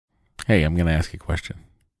Hey, I'm going to ask you a question.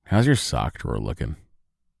 How's your sock drawer looking?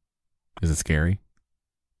 Is it scary?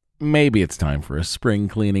 Maybe it's time for a spring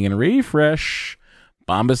cleaning and refresh.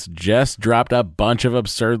 Bombas just dropped a bunch of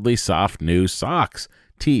absurdly soft new socks,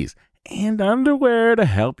 tees, and underwear to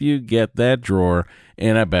help you get that drawer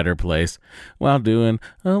in a better place while doing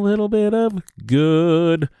a little bit of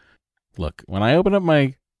good. Look, when I open up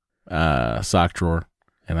my sock drawer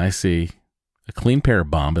and I see a clean pair of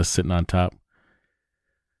Bombas sitting on top,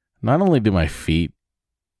 not only do my feet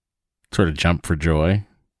sort of jump for joy,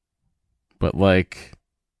 but I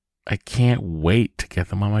can't wait to get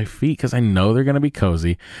them on my feet because I know they're going to be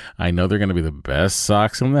cozy. I know they're going to be the best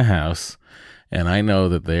socks in the house, and I know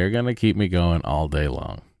that they're going to keep me going all day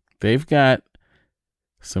long. They've got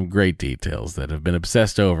some great details that have been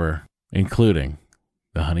obsessed over, including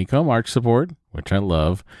the honeycomb arch support, which I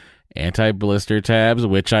love, anti-blister tabs,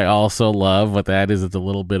 which I also love. What that is, it's a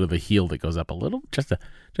little bit of the heel that goes up a little, just a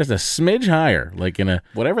smidge higher, like in a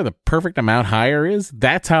whatever the perfect amount higher is.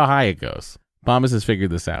 That's how high it goes. Bombas has figured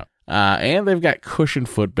this out. And they've got cushioned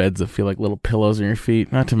footbeds that feel like little pillows on your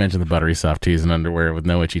feet, not to mention the buttery soft tees and underwear with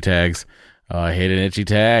no itchy tags. Oh, I hate an itchy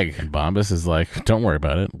tag. And Bombas is like, don't worry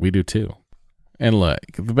about it. We do too. And look,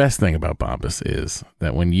 the best thing about Bombas is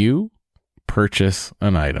that when you purchase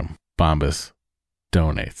an item, Bombas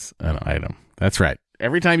donates an item. That's right.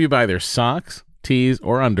 Every time you buy their socks, tees,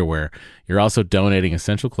 or underwear, you're also donating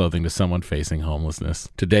essential clothing to someone facing homelessness.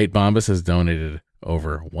 To date, Bombas has donated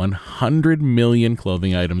over 100 million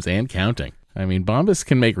clothing items and counting. I mean, Bombas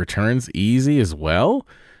can make returns easy as well.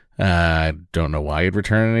 I don't know why you'd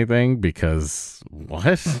return anything because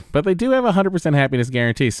what? But they do have a 100% happiness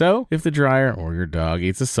guarantee. So if the dryer or your dog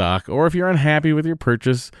eats a sock, or if you're unhappy with your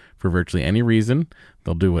purchase for virtually any reason,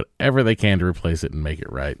 they'll do whatever they can to replace it and make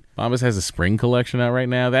it right. Bombas has a spring collection out right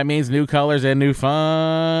now. That means new colors and new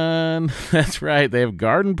fun. That's right. They have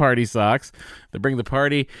garden party socks that bring the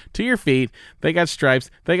party to your feet. They got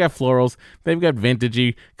stripes. They got florals. They've got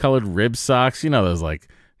vintagey colored rib socks. You know, those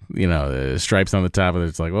stripes on the top of it.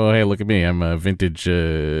 It's like, oh, hey, look at me. I'm a vintage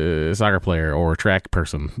soccer player or track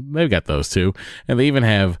person. They've got those too. And they even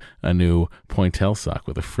have a new pointelle sock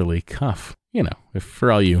with a frilly cuff. You know, if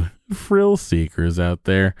for all you frill seekers out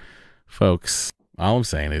there, folks, all I'm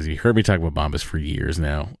saying is you heard me talk about Bombas for years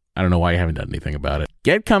now. I don't know why you haven't done anything about it.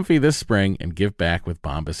 Get comfy this spring and give back with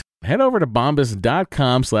Bombas. Head over to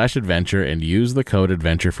bombas.com/adventure and use the code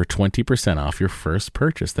adventure for 20% off your first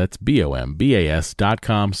purchase. That's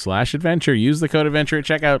bombas.com/adventure. Use the code adventure at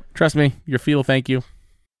checkout. Trust me, your feet will thank you.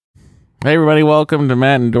 Hey everybody, welcome to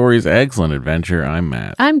Matt and Dory's Excellent Adventure. I'm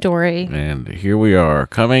Matt. I'm Dory. And here we are,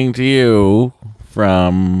 coming to you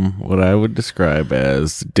from what I would describe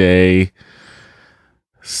as day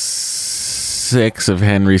 6 of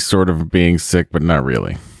Henry sort of being sick, but not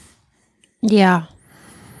really. Yeah.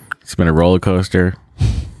 It's been a roller coaster.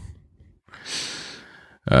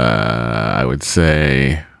 I would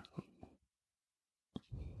say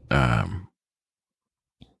a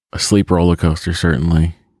sleep roller coaster,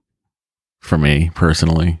 certainly. For me,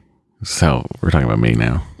 personally. So, we're talking about me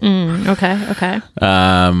now. Okay.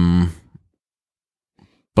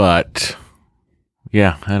 But,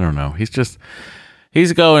 yeah, I don't know. He's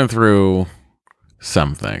going through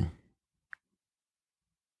something.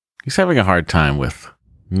 He's having a hard time with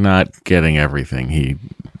not getting everything he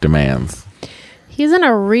demands. He's in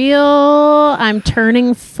a real, I'm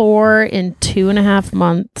turning 4 in 2.5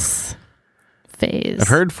 months phase. I've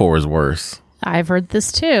heard 4 is worse. I've heard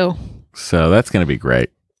this too. So that's going to be great.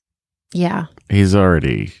 Yeah. He's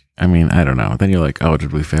already, I don't know. Then you're like, oh,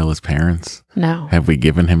 did we fail his parents? No. Have we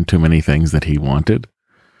given him too many things that he wanted?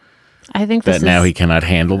 I think that now he cannot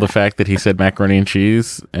handle the fact that he said macaroni and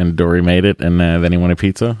cheese and Dory made it and then he wanted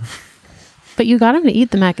pizza. But you got him to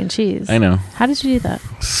eat the mac and cheese. I know. How did you do that?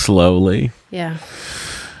 Slowly. Yeah.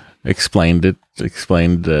 Explained to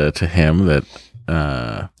him that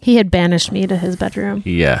he had banished me to his bedroom.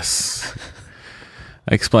 Yes.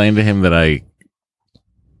 I explained to him that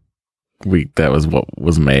that was what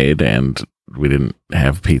was made and we didn't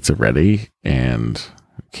have pizza ready and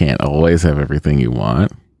can't always have everything you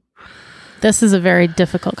want. This is a very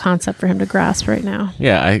difficult concept for him to grasp right now.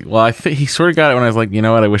 Yeah, I think he sort of got it when I was like, you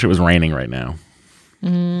know what, I wish it was raining right now.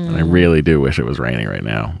 And I really do wish it was raining right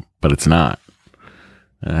now, but it's not.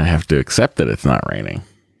 And I have to accept that it's not raining.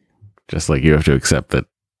 Just like you have to accept that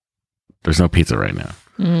there's no pizza right now.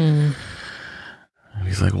 And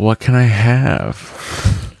he's like, what can I have?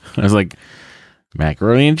 I was like,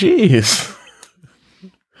 macaroni and cheese.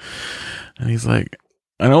 And he's like,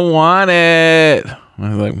 I don't want it. I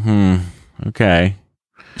was like, okay.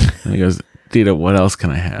 And he goes, Dita, what else can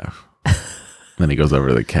I have? Then he goes over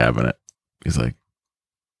to the cabinet. He's like,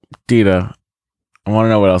 Dita, I want to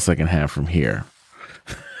know what else I can have from here.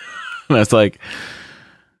 And I was like,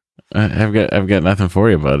 I've got nothing for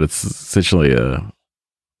you, bud. It's essentially a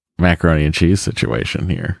macaroni and cheese situation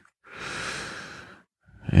here.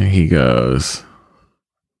 And he goes,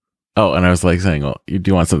 oh, and I was like saying, well, do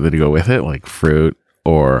you want something to go with it, like fruit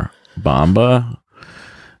or Bomba?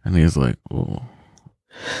 And he was like, oh,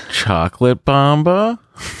 chocolate Bomba?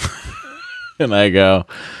 And I go,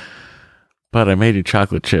 but I made you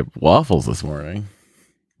chocolate chip waffles this morning.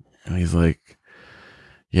 And he's like,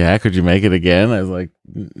 yeah, could you make it again? I was like,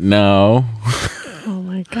 no. Oh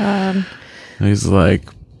my God. And he's like,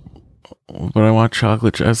 but I want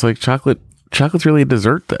chocolate. I was like, chocolate's really a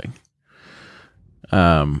dessert thing.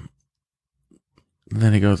 Then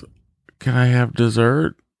he goes, can I have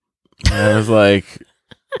dessert? And I was like,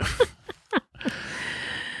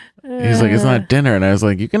 he's like, it's not dinner. And I was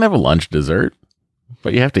like, you can have a lunch dessert,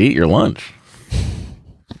 but you have to eat your lunch.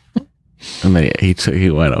 And then he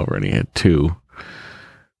went over and he had 2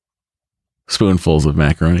 spoonfuls of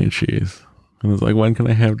macaroni and cheese. And I was like, when can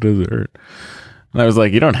I have dessert? And I was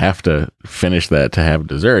like, you don't have to finish that to have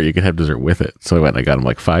dessert. You can have dessert with it. So I went and I got him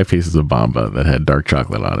like 5 pieces of Bomba that had dark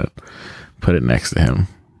chocolate on it. Put it next to him.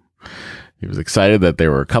 He was excited that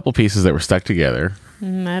there were a couple pieces that were stuck together.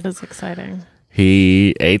 That is exciting.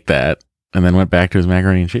 He ate that and then went back to his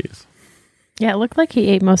macaroni and cheese. Yeah, it looked like he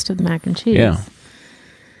ate most of the mac and cheese. Yeah.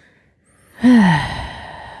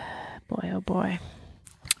 Boy, oh boy.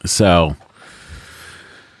 So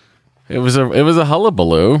it was a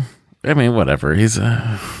hullabaloo. I mean, whatever. He's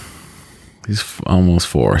almost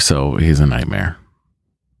 4, so he's a nightmare.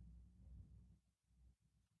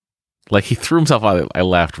 Like, he threw himself out. I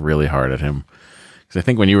laughed really hard at him because I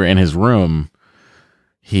think when you were in his room,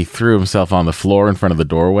 he threw himself on the floor in front of the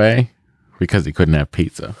doorway because he couldn't have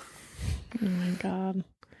pizza. Oh my God.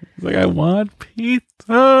 He's like, I want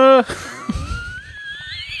pizza.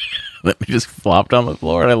 Then he just flopped on the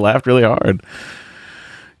floor, and I laughed really hard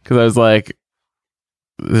because I was like,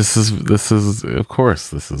 this is of course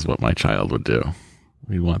this is what my child would do.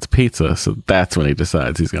 He wants pizza, so that's when he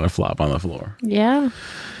decides he's going to flop on the floor. Yeah.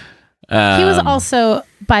 He was also,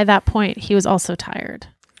 by that point, he was also tired.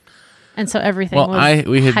 And so everything was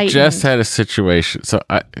we had heightened. just had a situation. So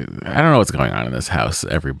I don't know what's going on in this house,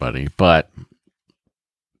 everybody, but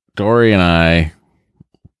Dory and I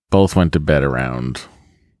both went to bed around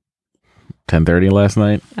 10:30 last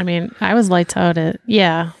night. I mean, I was lights out at,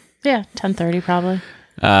 10:30 probably.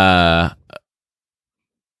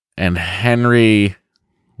 And Henry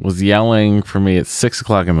was yelling for me at 6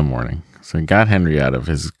 o'clock in the morning. So I got Henry out of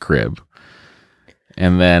his crib.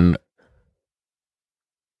 And then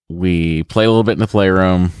we played a little bit in the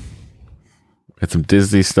playroom. Had some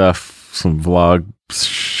Disney stuff, some vlog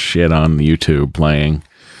shit on YouTube playing.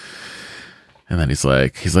 And then he's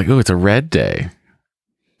like, oh, it's a red day.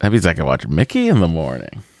 That means I can watch Mickey in the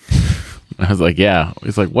morning. I was like, yeah.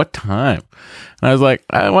 He's like, what time? And I was like,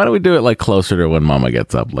 why don't we do it like closer to when Mama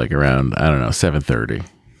gets up, like around, I don't know, 7:30.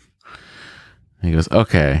 He goes,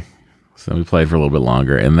 okay. So we played for a little bit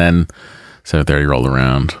longer, and then 7:30 rolled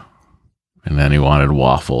around, and then he wanted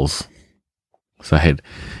waffles. So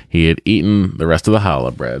he had eaten the rest of the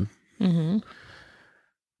challah bread. Mm-hmm.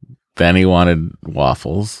 Then he wanted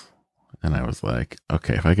waffles, and I was like,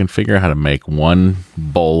 okay, if I can figure out how to make one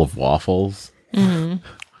bowl of waffles and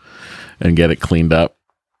get it cleaned up,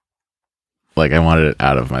 like I wanted it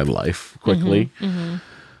out of my life quickly. Mm-hmm.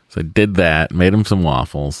 So I did that, made him some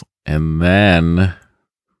waffles, and then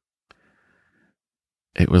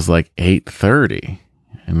it was like 8:30,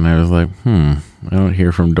 and I was like, I don't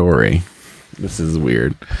hear from Dory. This is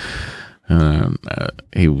weird.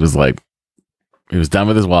 He was done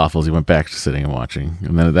with his waffles. He went back to sitting and watching.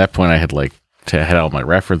 And then at that point, I had all my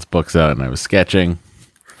reference books out, and I was sketching.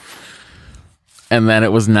 And then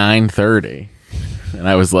it was 9:30, and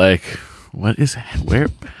I was like, what is where?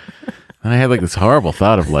 And I had like this horrible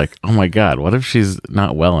thought of like, oh my God, what if she's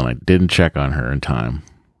not well and I didn't check on her in time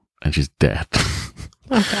and she's dead?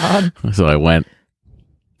 Oh God. So I went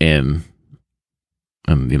in,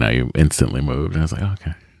 and you instantly moved. And I was like,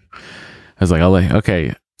 okay. I was like,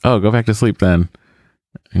 okay. Oh, go back to sleep then.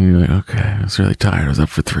 And you're like, okay. I was really tired. I was up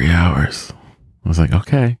for 3 hours. I was like,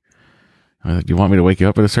 okay. I was like, do you want me to wake you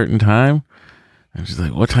up at a certain time? And she's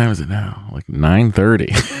like, what time is it now? Like 9:30.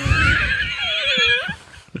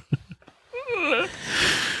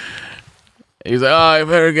 He's like, oh, I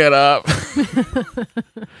better get up.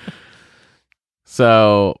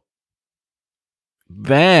 So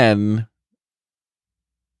then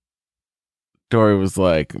Dory was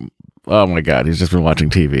like, oh my God, he's just been watching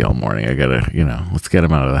TV all morning. I gotta, let's get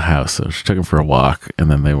him out of the house. So she took him for a walk,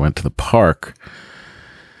 and then they went to the park.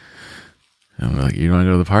 And they're like, you want to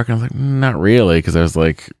go to the park? And I was like, not really, because I was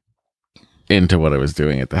like into what I was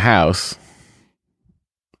doing at the house,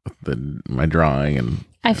 my drawing, and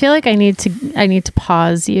I feel like I need to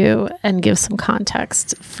pause you and give some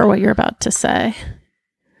context for what you're about to say.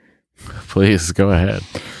 please go ahead.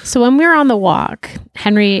 So when we were on the walk,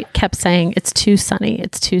 Henry kept saying, "It's too sunny.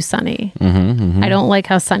 It's too sunny. I don't like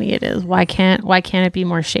how sunny it is. Why can't it be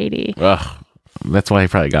more shady?" Ugh, that's why he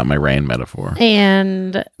probably got my rain metaphor.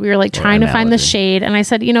 And we were like trying to find the shade. And I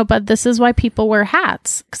said, but this is why people wear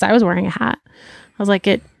hats. Because I was wearing a hat. I was like,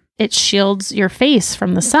 it shields your face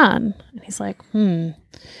from the sun. And he's like,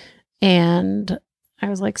 And I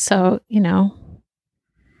was like, so,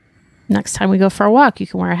 next time we go for a walk, you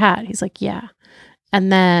can wear a hat. He's like, yeah.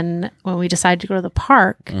 And then when we decided to go to the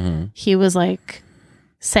park, he was like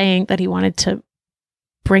saying that he wanted to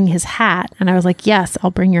bring his hat. And I was like, yes,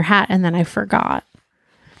 I'll bring your hat. And then I forgot.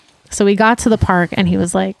 So we got to the park and he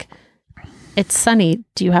was like, it's sunny.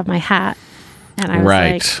 Do you have my hat? And I was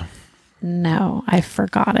like, no, I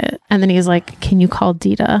forgot it. And then he's like, can you call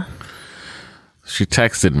Dita? She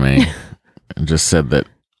texted me and just said that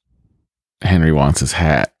Henry wants his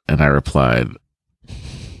hat. And I replied,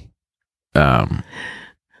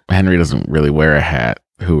 Henry doesn't really wear a hat.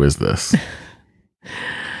 Who is this?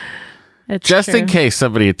 It's just true. in case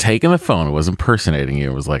somebody had taken the phone and was impersonating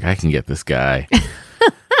you, was like, I can get this guy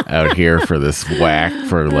out here for this whack,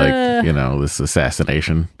 for this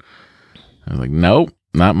assassination. I was like, nope,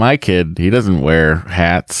 not my kid. He doesn't wear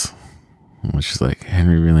hats. And she's like,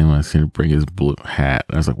 Henry really wants you to bring his blue hat.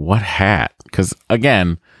 And I was like, what hat? Because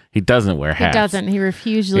again, he doesn't wear hats. He doesn't. He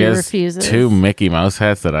refuses. 2 Mickey Mouse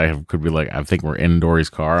hats that could be like, I think were in Dory's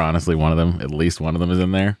car. Honestly, at least one of them is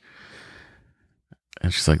in there.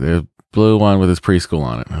 And she's like, there's a blue one with his preschool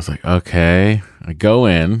on it. And I was like, okay. I go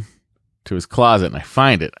in to his closet and I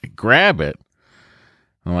find it. I grab it.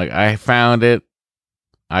 I'm like, I found it.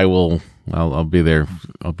 I'll be there.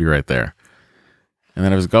 I'll be right there. And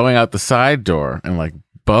then I was going out the side door and like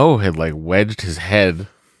Bo had like wedged his head.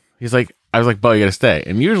 I was like, Bo, you gotta stay.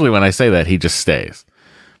 And usually when I say that, he just stays.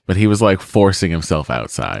 But he was like forcing himself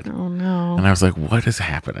outside. Oh no. And I was like, what is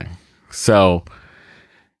happening? So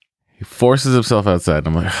he forces himself outside.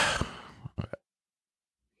 And I'm like,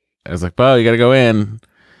 I was like, Bo, you gotta go in.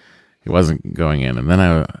 He wasn't going in. And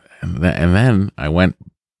then I went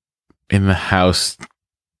in the house.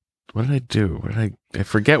 What did I do? I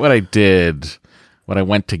forget what I did. What I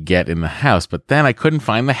went to get in the house, but then I couldn't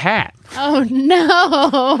find the hat. Oh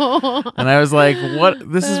no. And I was like, what?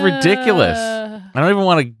 This is ridiculous. I don't even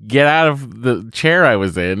want to get out of the chair I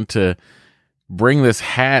was in to bring this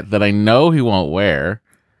hat that I know he won't wear.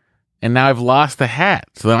 And now I've lost the hat.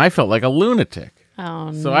 So then I felt like a lunatic.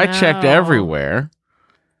 Oh no. So I checked everywhere.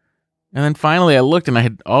 And then finally I looked and I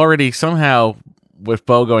had already somehow, with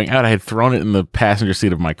Bo going out, I had thrown it in the passenger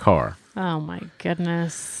seat of my car. Oh my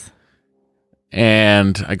goodness.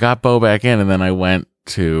 And I got Bo back in, and then I went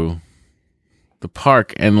to the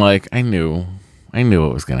park, and like I knew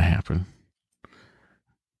what was going to happen.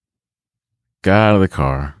 Got out of the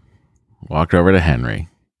car, walked over to Henry.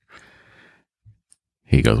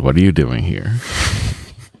 He goes, "What are you doing here?"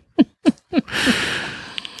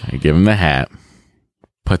 I give him the hat,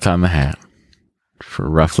 puts on the hat for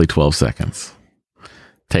roughly 12 seconds,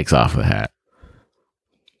 takes off the hat,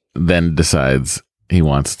 then decides he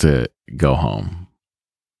wants to go home.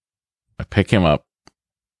 I pick him up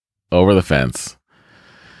over the fence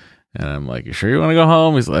and I'm like, you sure you want to go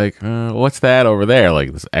home? He's like, what's that over there?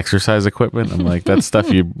 Like this exercise equipment? I'm like, that's stuff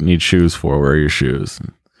you need shoes for. Where are your shoes?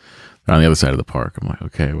 And they're on the other side of the park. I'm like,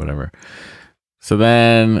 okay, whatever. So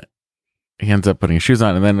then he ends up putting his shoes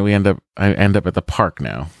on, and then I end up at the park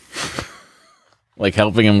now. Like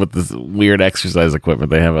helping him with this weird exercise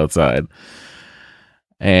equipment they have outside.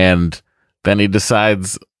 And then he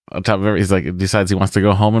decides, on top of everything, he decides he wants to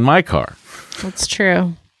go home in my car. That's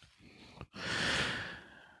true.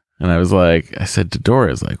 And I said to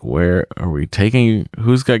Dora, where are we taking,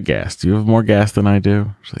 who's got gas? Do you have more gas than I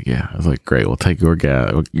do? She's like, yeah. I was like, great, we'll take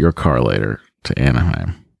your car later to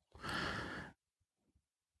Anaheim.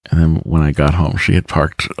 And then when I got home, she had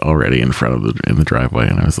parked already in the driveway.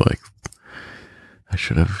 And I was like, I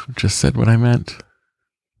should have just said what I meant,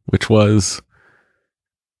 which was,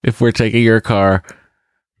 if we're taking your car,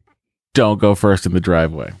 don't go first in the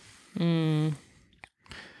driveway.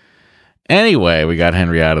 Anyway, we got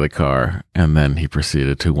Henry out of the car, and then he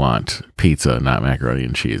proceeded to want pizza, not macaroni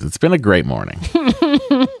and cheese. It's been a great morning.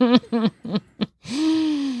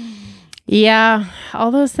 Yeah,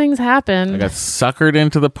 all those things happened. I got suckered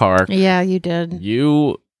into the park. Yeah, you did.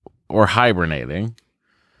 You were hibernating.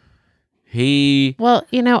 Well,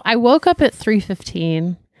 I woke up at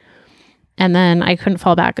 3:15. And then I couldn't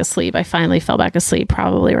fall back asleep. I finally fell back asleep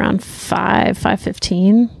probably around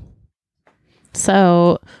 5:15.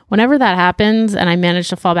 So whenever that happens and I manage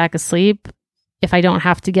to fall back asleep, if I don't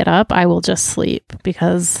have to get up, I will just sleep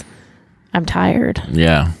because I'm tired.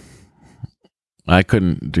 Yeah. I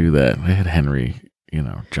couldn't do that. I had Henry,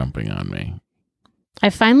 jumping on me. I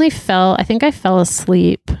think I fell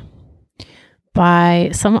asleep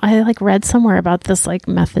I read somewhere about this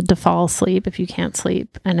method to fall asleep if you can't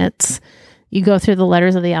sleep. And it's, you go through the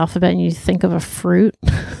letters of the alphabet and you think of a fruit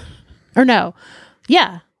or no.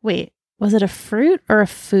 Yeah. Wait, was it a fruit or a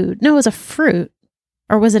food? No, it was a fruit.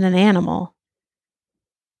 Or was it an animal?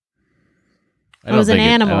 It was an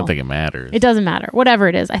animal. I don't think it matters. It doesn't matter. Whatever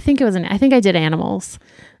it is. I think I did animals.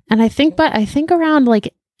 And I think around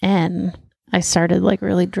N, I started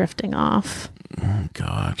really drifting off. Oh,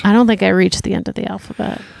 God. I don't think I reached the end of the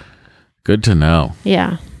alphabet. Good to know.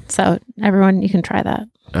 Yeah. So everyone, you can try that.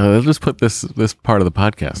 They'll just put this part of the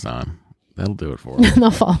podcast on. That'll do it for them. They'll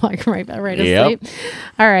fall right asleep.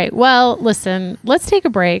 All right. Well, listen, let's take a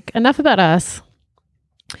break. Enough about us.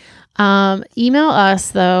 Email us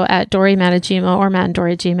though at dorymatt@gmail or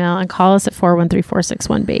mattanddory@gmail and call us at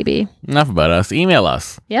 413-461-BABY. Enough about us. Email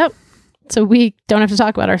us. Yep. So we don't have to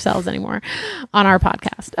talk about ourselves anymore on our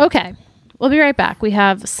podcast. Okay. We'll be right back. We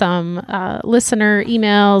have some listener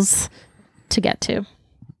emails to get to.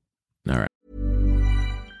 All right.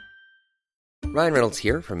 Ryan Reynolds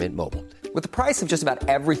here from Mint Mobile. With the price of just about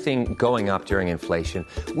everything going up during inflation,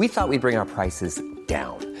 we thought we'd bring our prices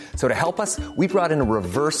down. So to help us, we brought in a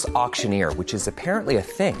reverse auctioneer, which is apparently a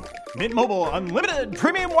thing. Mint Mobile Unlimited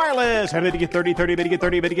Premium Wireless. How to get 30, 30, bit to get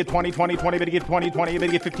 30, bit to get 20, 20, 20, bit to get 20, 20, bit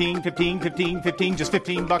to get 15, 15, 15, 15, just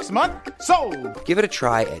 $15 a month? Sold! Give it a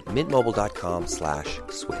try at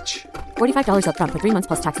mintmobile.com/switch. $45 up front for 3 months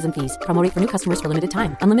plus taxes and fees. Promo rate for new customers for limited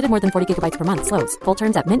time. Unlimited more than 40 gigabytes per month. Slows full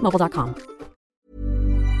terms at mintmobile.com.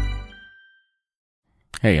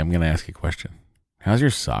 Hey, I'm going to ask you a question. How's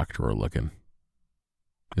your sock drawer looking?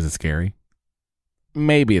 Is it scary?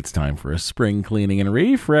 Maybe it's time for a spring cleaning and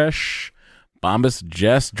refresh. Bombas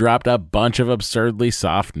just dropped a bunch of absurdly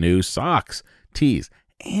soft new socks, tees,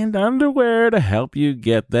 and underwear to help you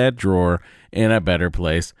get that drawer in a better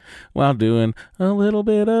place while doing a little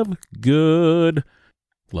bit of good.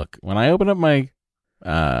 Look, when I open up my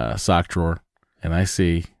sock drawer and I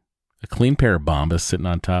see a clean pair of Bombas sitting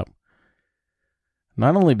on top,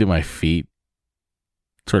 not only do my feet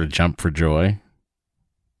sort of jump for joy,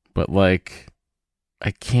 but I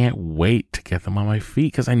can't wait to get them on my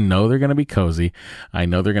feet because I know they're going to be cozy. I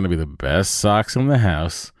know they're going to be the best socks in the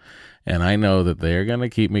house, and I know that they're going to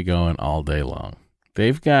keep me going all day long.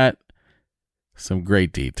 They've got some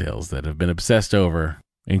great details that have been obsessed over,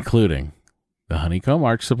 including the honeycomb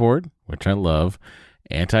arch support, which I love,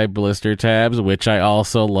 anti-blister tabs, which I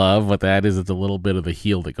also love. What that is, it's a little bit of the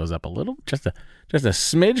heel that goes up a little, just a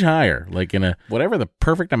smidge higher, like in a whatever the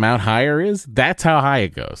perfect amount higher is. That's how high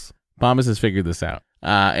it goes. Bombas has figured this out.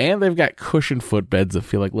 And they've got cushioned footbeds that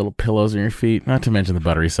feel like little pillows on your feet, not to mention the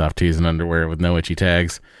buttery soft tees and underwear with no itchy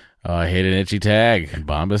tags. Oh, I hate an itchy tag. And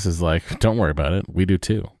Bombas is like, don't worry about it. We do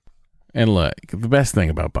too. And look, the best thing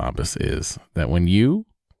about Bombas is that when you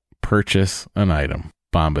purchase an item,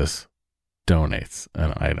 Bombas donates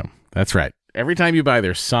an item. That's right. Every time you buy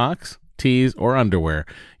their socks, tees, or underwear,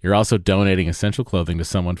 you're also donating essential clothing to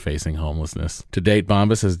someone facing homelessness. To date,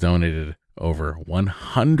 Bombas has donated over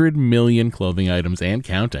 100 million clothing items and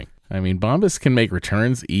counting. I mean, Bombas can make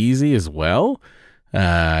returns easy as well.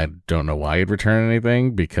 I don't know why you'd return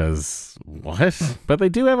anything because what? But they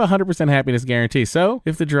do have a 100% happiness guarantee. So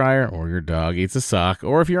if the dryer or your dog eats a sock,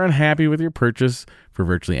 or if you're unhappy with your purchase for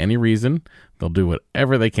virtually any reason, they'll do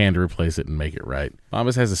whatever they can to replace it and make it right.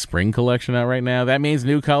 Bombas has a spring collection out right now. That means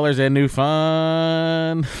new colors and new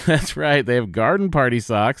fun. That's right. They have garden party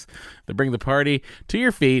socks that bring the party to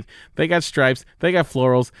your feet. They got stripes. They got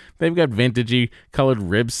florals. They've got vintagey colored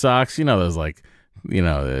rib socks. You know, those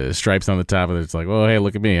stripes on the top of it. It's like, oh, hey,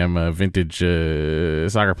 look at me. I'm a vintage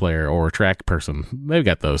soccer player or track person. They've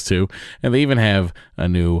got those too. And they even have a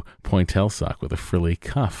new pointelle sock with a frilly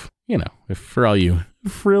cuff. You know, if for all you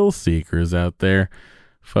frill seekers out there,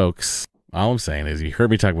 folks, all I'm saying is you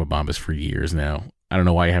heard me talk about Bombas for years now. I don't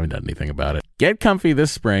know why you haven't done anything about it. Get comfy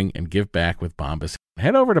this spring and give back with Bombas.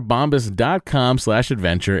 Head over to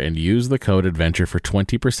bombas.com/adventure and use the code adventure for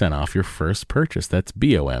 20% off your first purchase. That's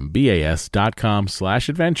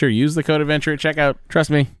bombas.com/adventure. Use the code adventure at checkout. Trust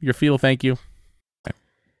me, your feel thank you.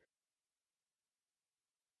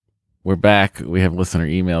 We're back. We have listener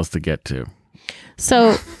emails to get to.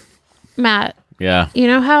 So, Matt, yeah, you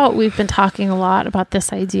know how we've been talking a lot about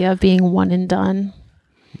this idea of being one and done?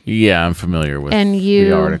 Yeah, I'm familiar with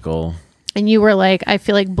the article. And you were like, I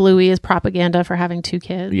feel like Bluey is propaganda for having 2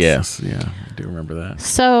 kids. Yes. Yeah. I do remember that.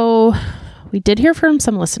 So we did hear from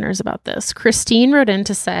some listeners about this. Christine wrote in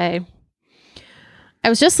to say, I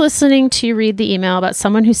was just listening to you read the email about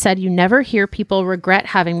someone who said you never hear people regret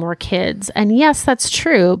having more kids. And yes, that's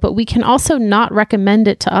true, but we can also not recommend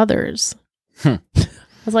it to others. I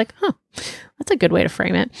was like, that's a good way to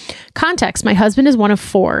frame it. Context. My husband is one of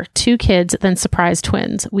 4, 2 kids, then surprise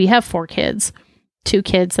twins. We have 4 kids, 2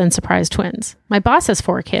 kids, then surprise twins. My boss has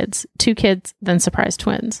 4 kids, 2 kids, then surprise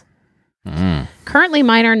twins. Currently,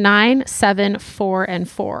 mine are 9, 7, 4, and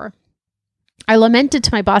 4. I lamented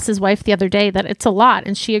to my boss's wife the other day that it's a lot,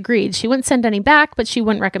 and she agreed. She wouldn't send any back, but she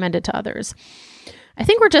wouldn't recommend it to others. I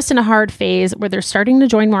think we're just in a hard phase where they're starting to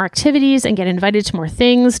join more activities and get invited to more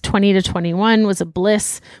things. 20 to 21 was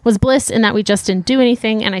bliss in that we just didn't do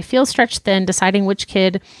anything, and I feel stretched thin deciding which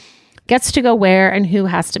kid gets to go where and who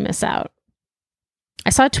has to miss out.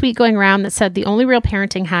 I saw a tweet going around that said the only real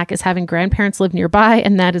parenting hack is having grandparents live nearby,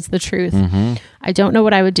 and that is the truth. I don't know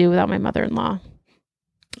what I would do without my mother-in-law.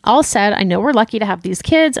 All said, I know we're lucky to have these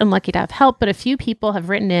kids and lucky to have help, but a few people have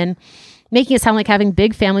written in making it sound like having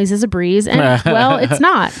big families is a breeze. And well, it's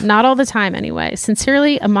not all the time anyway.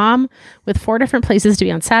 Sincerely, a mom with 4 different places to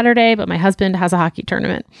be on Saturday, but my husband has a hockey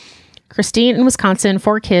tournament. Christine in Wisconsin,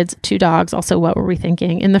 4 kids, 2 dogs. Also, what were we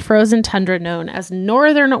thinking? In the frozen tundra known as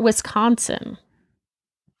northern Wisconsin.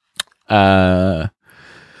 Well,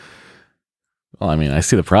 I mean, I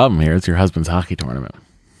see the problem here. It's your husband's hockey tournament.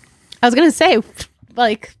 I was going to say,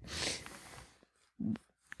 like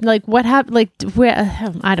what happened? Like, where?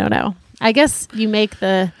 I don't know. I guess you make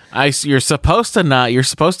the... You're supposed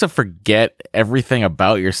to forget everything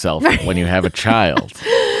about yourself when you have a child.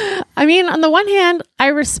 I mean, on the one hand, I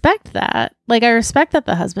respect that. Like, I respect that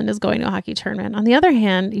the husband is going to a hockey tournament. On the other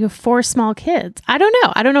hand, you have 4 small kids. I don't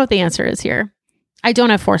know. I don't know what the answer is here. I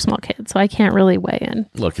don't have 4 small kids, so I can't really weigh in.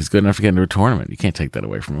 Look, he's good enough to get into a tournament. You can't take that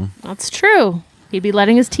away from him. That's true. He'd be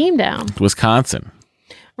letting his team down. Wisconsin.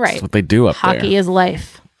 Right. That's what they do up there. Hockey is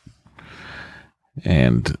life.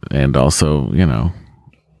 And also,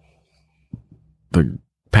 the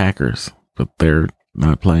Packers, but they're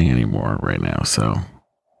not playing anymore right now. So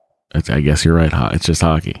I guess you're right. It's just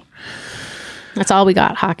hockey. That's all we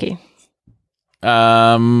got. Hockey. 2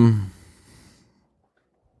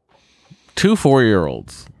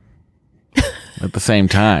 4-year-olds at the same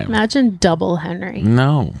time. Imagine double Henry.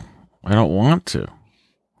 No, I don't want to.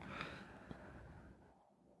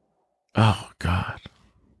 Oh God.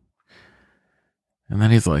 And then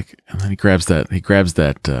he grabs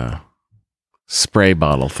that spray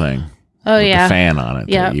bottle thing. Oh, with yeah. the fan on it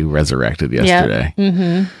that you resurrected yesterday. Yep.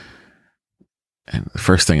 Mm-hmm. And the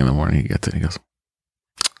first thing in the morning he gets it, he goes,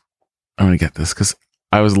 I'm going to get this because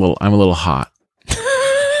I'm a little hot. So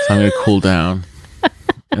I'm going to cool down.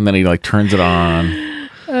 And then he turns it on.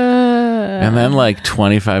 And then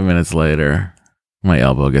 25 minutes later, my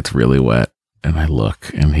elbow gets really wet. And I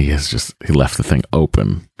look and he left the thing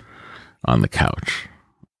open on the couch.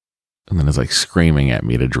 And then is screaming at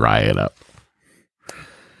me to dry it up.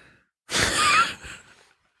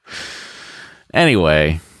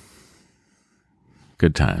 Anyway,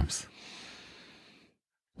 good times.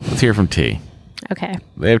 Let's hear from T. Okay.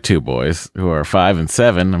 They have 2 boys who are 5 and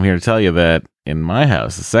 7. I'm here to tell you that in my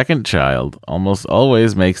house, the second child almost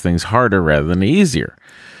always makes things harder rather than easier.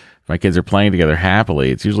 If my kids are playing together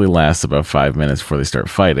happily, it usually lasts about 5 minutes before they start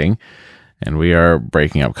fighting. And we are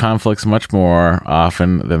breaking up conflicts much more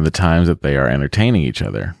often than the times that they are entertaining each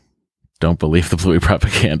other. Don't believe the Bluey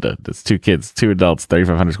propaganda. It's 2 kids, 2 adults,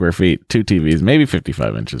 3,500 square feet, 2 TVs, maybe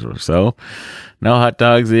 55 inches or so. No hot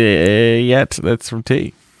dogs yet. That's from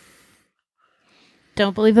T.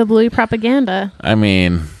 Don't believe the Bluey propaganda. I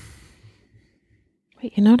mean...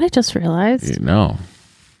 Wait, you know what I just realized? No.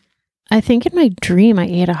 I think in my dream I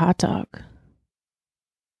ate a hot dog.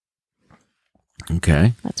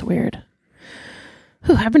 Okay. That's weird.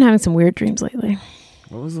 Whew, I've been having some weird dreams lately.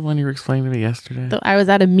 What was the one you were explaining to me yesterday? So I was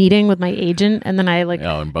at a meeting with my agent, and then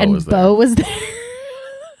and Bo was there.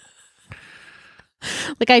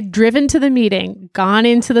 I'd driven to the meeting, gone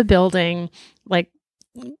into the building,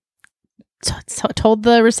 told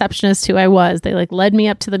the receptionist who I was. They led me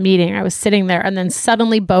up to the meeting. I was sitting there, and then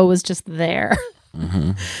suddenly Bo was just there.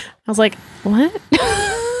 Mm-hmm. I was like, what?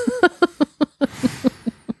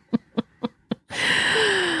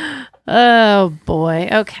 Oh boy.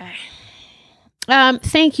 Okay.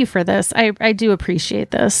 Thank you for this. I do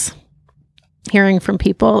appreciate this. Hearing from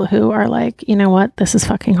people who are like, you know what? This is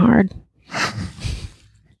fucking hard.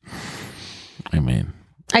 I mean,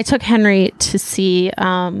 I took Henry to see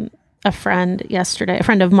a friend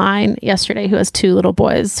of mine yesterday who has 2 little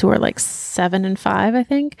boys who are 7 and 5, I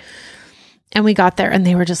think. And we got there and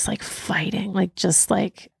they were just like fighting, like just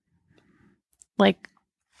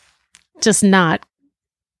not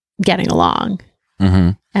getting along.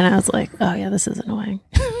 Mm-hmm. And I was like, oh yeah, this is annoying.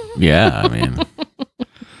 Yeah, I mean,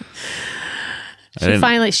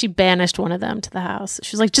 she banished one of them to the house.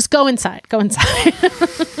 She was like, just go inside.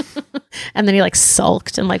 And then he like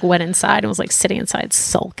sulked and like went inside and was like sitting inside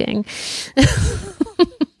sulking.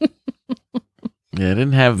 Yeah, I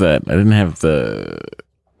didn't have the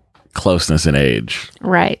closeness in age,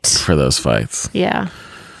 right, for those fights. Yeah.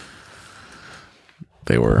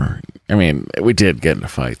 We did get into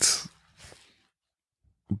fights,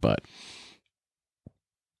 but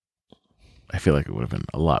I feel like it would have been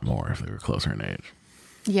a lot more if they were closer in age.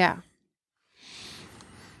 Yeah.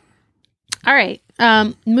 All right.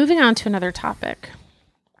 Moving on to another topic.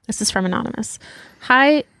 This is from Anonymous.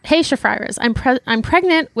 Hey, Shafriras. I'm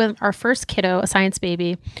pregnant with our first kiddo, a science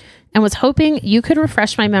baby, and was hoping you could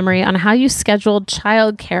refresh my memory on how you scheduled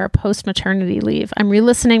childcare post-maternity leave. I'm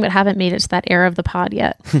re-listening, but haven't made it to that era of the pod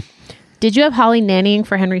yet. Did you have Holly nannying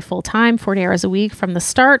for Henry full-time, 40 hours a week from the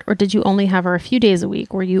start, or did you only have her a few days a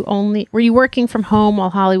week? Were you working from home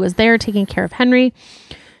while Holly was there taking care of Henry?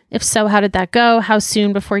 If so, how did that go? How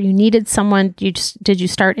soon before you needed someone did you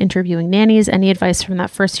start interviewing nannies? Any advice from that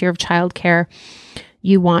first year of childcare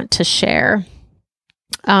you want to share?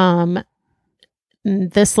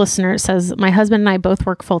 This listener says, my husband and I both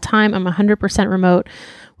work full-time. I'm 100% remote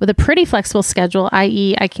with a pretty flexible schedule,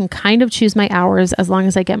 i.e. I can kind of choose my hours as long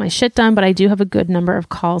as I get my shit done, but I do have a good number of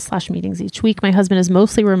calls/meetings each week. My husband is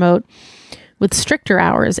mostly remote with stricter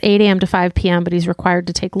hours, 8 a.m. to 5 p.m., but he's required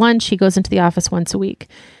to take lunch. He goes into the office once a week.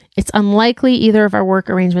 It's unlikely either of our work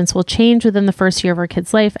arrangements will change within the first year of our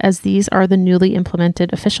kid's life, as these are the newly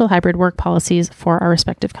implemented official hybrid work policies for our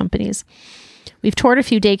respective companies. We've toured a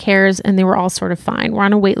few daycares and they were all sort of fine. We're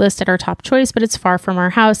on a wait list at our top choice, but it's far from our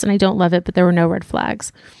house and I don't love it, but there were no red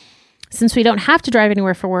flags. Since we don't have to drive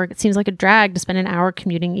anywhere for work, it seems like a drag to spend an hour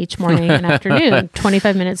commuting each morning and afternoon,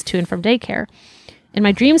 25 minutes to and from daycare. In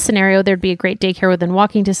my dream scenario, there'd be a great daycare within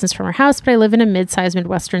walking distance from our house, but I live in a mid-sized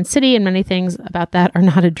Midwestern city and many things about that are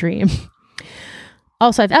not a dream.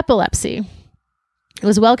 Also, I have epilepsy. It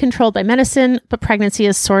was well controlled by medicine, but pregnancy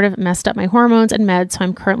has sort of messed up my hormones and meds, so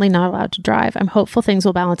I'm currently not allowed to drive. I'm hopeful things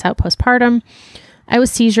will balance out postpartum. I was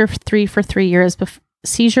seizure-free for 3 years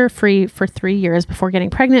before getting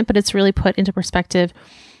pregnant, but it's really put into perspective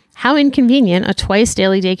how inconvenient a twice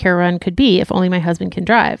daily daycare run could be if only my husband can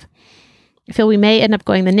drive. I feel we may end up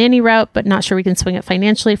going the nanny route, but not sure we can swing it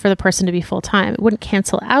financially for the person to be full-time. It wouldn't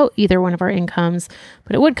cancel out either one of our incomes,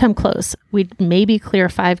 but it would come close. We'd maybe clear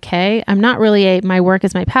 $5,000. I'm not really a my work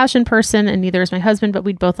is my passion person, and neither is my husband, but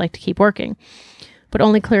we'd both like to keep working. But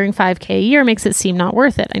only clearing $5,000 a year makes it seem not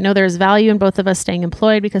worth it. I know there's value in both of us staying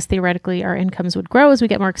employed because theoretically our incomes would grow as we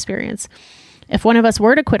get more experience. If one of us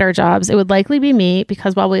were to quit our jobs, it would likely be me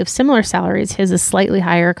because while we have similar salaries, his is slightly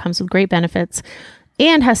higher, comes with great benefits,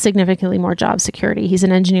 and has significantly more job security. He's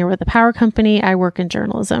an engineer with a power company. I work in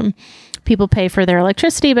journalism. People pay for their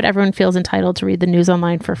electricity, but everyone feels entitled to read the news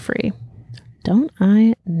online for free. Don't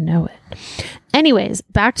I know it? Anyways,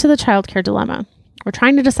 back to the childcare dilemma. We're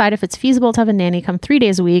trying to decide if it's feasible to have a nanny come 3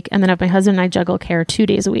 days a week and then have my husband and I juggle care 2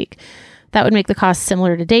 days a week. That would make the cost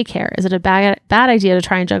similar to daycare. Is it a bad idea to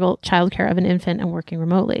try and juggle childcare of an infant and working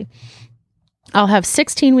remotely? I'll have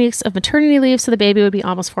 16 weeks of maternity leave, so the baby would be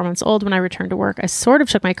almost 4 months old when I return to work. I sort of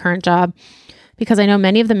took my current job because I know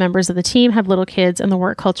many of the members of the team have little kids and the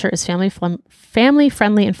work culture is family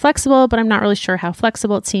friendly and flexible, but I'm not really sure how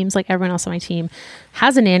flexible. It seems like everyone else on my team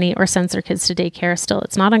has a nanny or sends their kids to daycare. Still,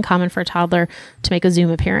 it's not uncommon for a toddler to make a Zoom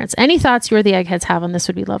appearance. Any thoughts you or the eggheads have on this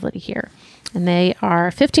would be lovely to hear. And they are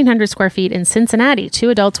 1,500 square feet in Cincinnati, 2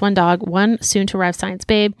 adults, 1 dog, 1 soon-to-arrive science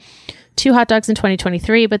babe, 2 hot dogs in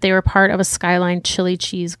 2023, but they were part of a Skyline chili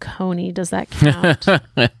cheese coney. Does that count?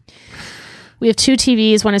 We have 2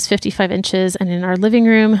 TVs. One is 55 inches and in our living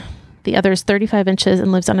room. The other is 35 inches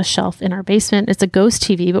and lives on a shelf in our basement. It's a ghost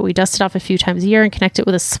TV, but we dust it off a few times a year and connect it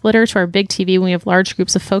with a splitter to our big TV when we have large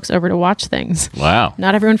groups of folks over to watch things. Wow.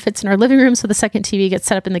 Not everyone fits in our living room, so the second TV gets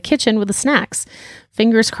set up in the kitchen with the snacks.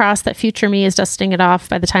 Fingers crossed that future me is dusting it off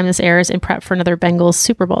by the time this airs and prep for another Bengals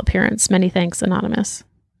Super Bowl appearance. Many thanks, Anonymous.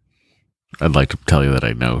 I'd like to tell you that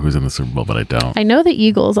I know who's in the Super Bowl, but I don't. I know the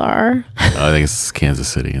Eagles are. I think it's Kansas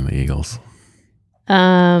City and the Eagles.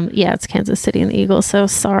 Yeah, it's Kansas City and the Eagles, so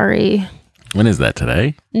sorry. When is that,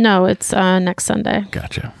 today? No, it's next Sunday.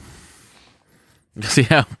 Gotcha. See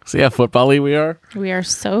how football-y we are? We are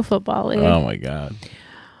so football-y. Oh my God.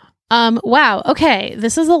 Wow. Okay.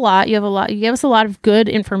 This is a lot. You gave us a lot of good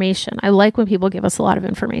information. I like when people give us a lot of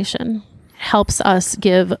information. It helps us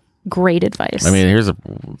give great advice. I mean, here's a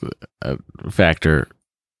factor.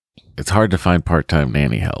 It's hard to find part-time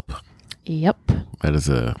nanny help. Yep. That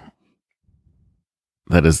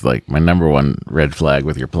is like my number one red flag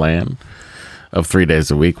with your plan of 3 days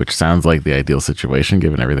a week, which sounds like the ideal situation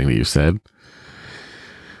given everything that you said.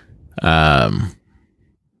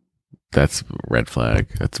 That's red flag.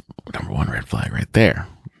 That's number one red flag right there.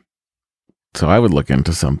 So I would look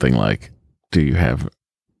into something like, do you have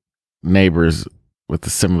neighbors with the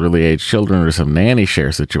similarly aged children, or some nanny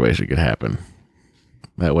share situation could happen?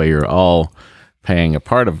 That way you're all paying a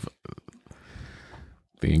part of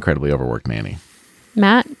the incredibly overworked nanny.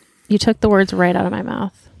 Matt, you took the words right out of my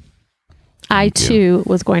mouth. I too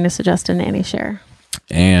was going to suggest a nanny share.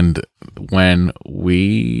 And when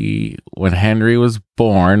Henry was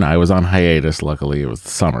born, I was on hiatus. Luckily, it was the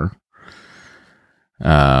summer.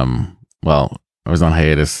 Well, I was on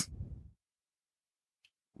hiatus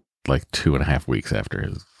like 2.5 weeks after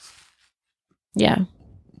his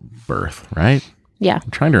birth, right? Yeah.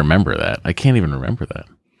 I'm trying to remember that. I can't even remember that.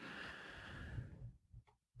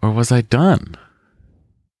 Or was I done?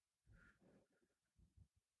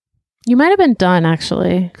 You might have been done,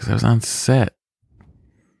 actually. Because I was on set.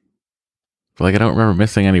 But like, I don't remember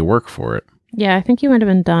missing any work for it. Yeah, I think you might have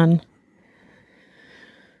been done.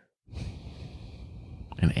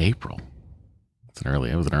 In April.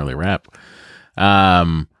 It was an early wrap.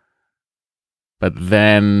 But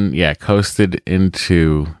then, coasted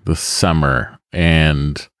into the summer,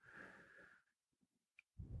 and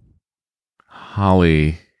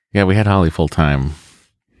Holly, we had Holly full time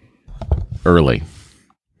early.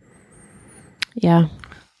 Yeah.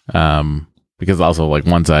 Because also, like,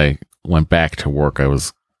 once I went back to work, I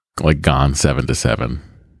was like gone 7 to 7,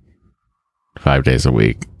 5 days a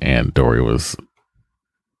week, and Dory was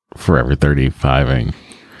forever 35ing,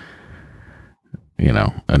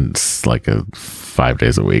 and it's like 5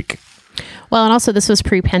 days a week. Well, and also this was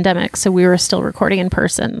pre-pandemic, so we were still recording in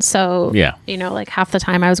person. So, like half the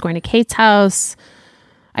time I was going to Kate's house.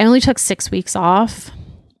 I only took 6 weeks off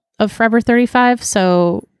of Forever 35.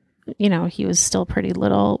 So, he was still pretty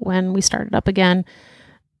little when we started up again.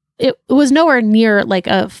 It was nowhere near like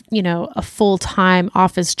a full-time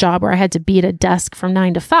office job where I had to be at a desk from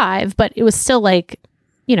 9 to 5, but it was still like,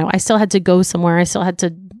 I still had to go somewhere. I still had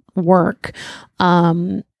to work.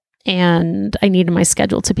 And I needed my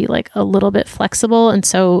schedule to be like a little bit flexible. And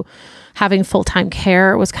so having full-time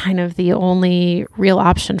care was kind of the only real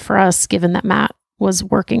option for us, given that Matt was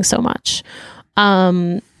working so much.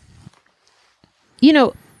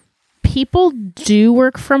 People do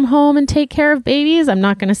work from home and take care of babies. I'm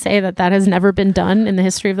not going to say that has never been done in the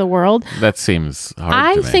history of the world. That seems hard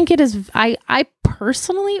I to me. think it is. I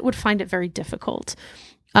personally would find it very difficult,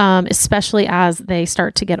 especially as they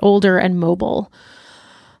start to get older and mobile.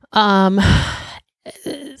 So,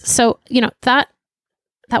 that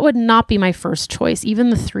would not be my first choice. Even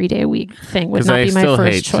the 3-day a week thing would not be my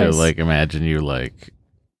first choice. I still hate to imagine you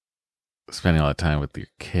spending a lot of time with your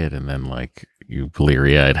kid and then you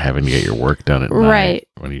bleary-eyed having to get your work done at night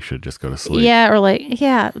when you should just go to sleep. Yeah. Or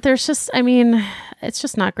there's just, it's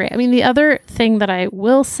just not great. The other thing that I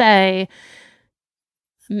will say,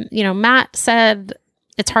 Matt said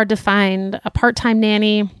it's hard to find a part-time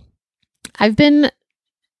nanny. I've been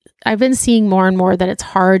seeing more and more that it's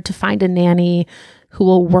hard to find a nanny who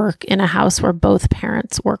will work in a house where both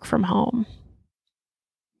parents work from home.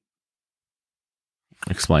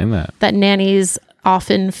 Explain that. That nannies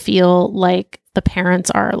often feel like the parents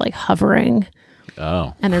are hovering.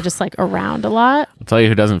 Oh. And they're just around a lot. I'll tell you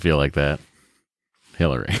who doesn't feel like that.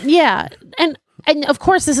 Hillary. Yeah. And of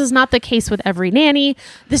course, this is not the case with every nanny.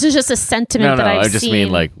 This is just a sentiment that I've seen. I just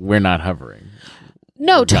mean we're not hovering.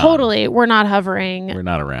 No, totally. We're not hovering. We're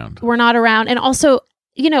not around. And also,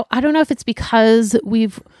 I don't know if it's because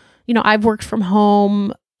I've worked from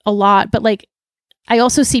home a lot, but I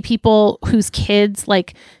also see people whose kids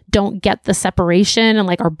don't get the separation and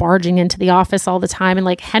are barging into the office all the time.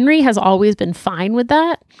 And Henry has always been fine with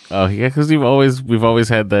that. Oh yeah. Cause we've always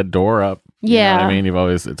had that door up. Yeah. You know what I mean?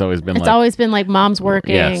 It's always been mom's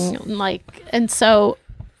working. Yes. And so,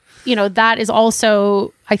 that is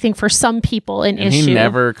also, I think, for some people an issue. He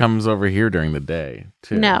never comes over here during the day,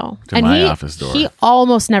 too. No. To my office door. He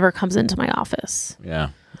almost never comes into my office. Yeah.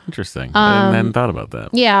 Interesting. I hadn't thought about that.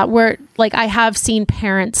 Yeah. Where, I have seen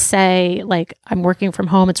parents say, I'm working from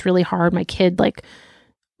home. It's really hard. My kid,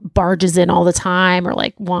 barges in all the time or,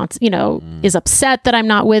 wants, is upset that I'm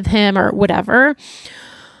not with him or whatever.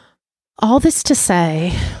 All this to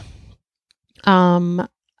say, I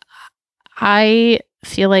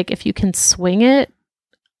feel like if you can swing it,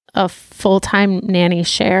 a full-time nanny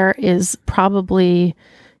share is probably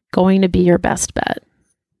going to be your best bet.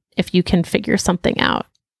 if you can figure something out.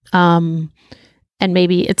 And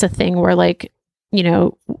maybe it's a thing where like, you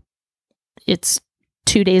know, it's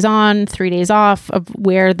 2 days on, 3 days off of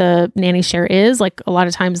where the nanny share is. Like a lot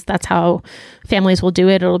of times that's how families will do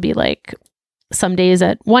it. It'll be like some days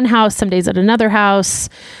at one house, some days at another house.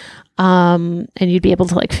 And you'd be able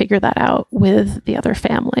to like figure that out with the other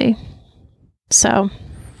family. So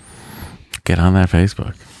get on that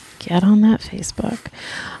Facebook.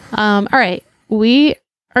 All right. We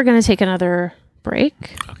are going to take another break.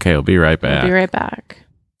 Okay, we'll be right back.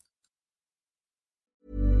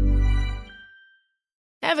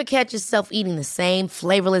 Ever catch yourself eating the same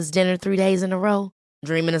flavorless dinner 3 days in a row?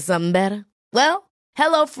 Dreaming of something better? Well,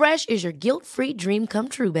 HelloFresh is your guilt-free dream come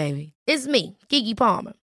true, baby. It's me, Keke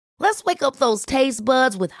Palmer. Let's wake up those taste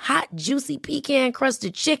buds with hot, juicy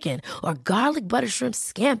pecan-crusted chicken or garlic butter shrimp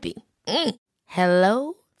scampi.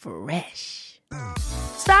 Hello Fresh.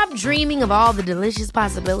 Stop dreaming of all the delicious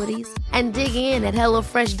possibilities and dig in at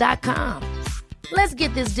HelloFresh.com. Let's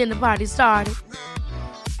get this dinner party started.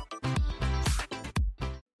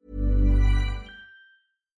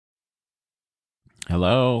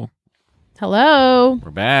 Hello.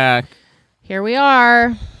 We're back. Here we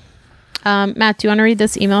are. Matt, do you want to read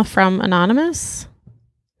this email from Anonymous?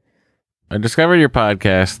 I discovered your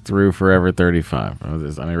podcast through Forever 35.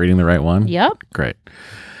 Am I reading the right one? Yep. Great.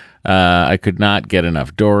 I could not get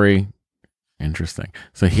enough Dory. Interesting.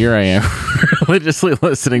 So here I am religiously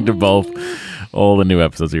listening to both old and new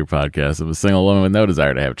episodes of your podcast. I'm a single woman with no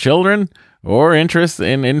desire to have children or interest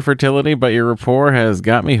in infertility, but your rapport has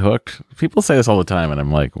got me hooked. People say this all the time, and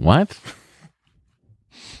I'm like, what?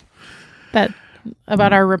 That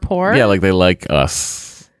about our rapport? Yeah, like they like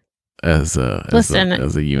us as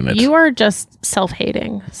a unit. You are just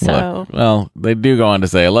self-hating. So well, they do go on to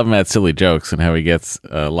say, I love Matt's silly jokes and how he gets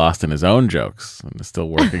lost in his own jokes and is still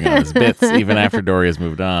working on his bits even after Dory has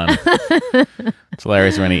moved on. It's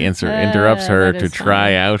hilarious when he interrupts her to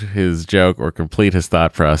try out his joke or complete his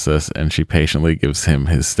thought process, and she patiently gives him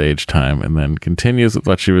his stage time and then continues with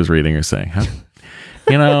what she was reading or saying.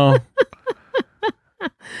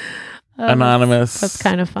 Anonymous. That's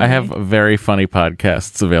kind of funny. I have very funny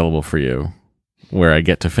podcasts available for you where I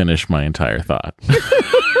get to finish my entire thought.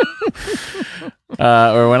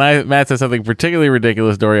 Or when Matt says something particularly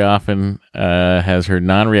ridiculous, Dory often has her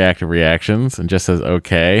non-reactive reactions and just says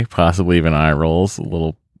okay, possibly even eye rolls, a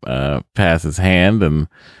little past his hand, and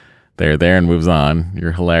they're there and moves on.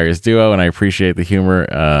 You're a hilarious duo, and I appreciate the humor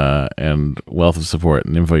and wealth of support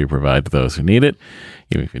and info you provide to those who need it,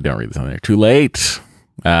 even if you don't read this on there. Too late.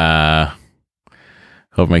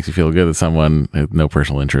 Hope it makes you feel good that someone with no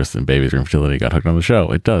personal interest in babies or infertility got hooked on the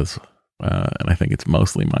show. It does. And I think it's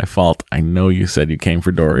mostly my fault. I know you said you came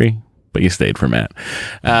for Dory, but you stayed for Matt.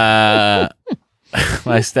 My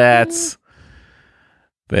stats.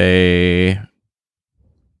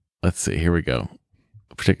 Let's see. Here we go.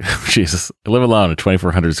 Jesus. I live alone at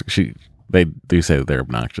 2,400. They do say that they're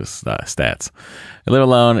obnoxious stats. I live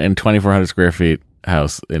alone in 2,400 square feet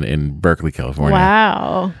house in Berkeley, California.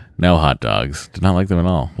 Wow. No hot dogs. Did not like them at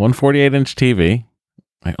all. 148-inch TV.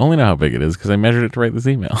 I only know how big it is because I measured it to write this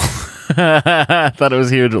email. I thought it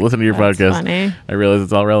was huge. Listen to your podcast. Funny. I realize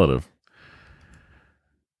it's all relative.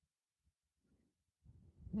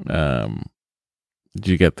 Did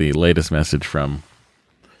you get the latest message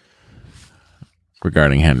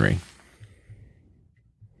regarding Henry?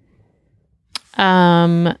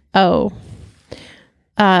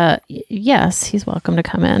 Yes, he's welcome to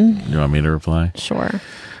come in. You want me to reply? Sure.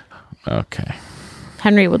 Okay.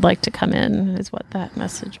 Henry would like to come in, is what that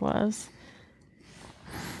message was.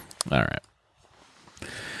 All right.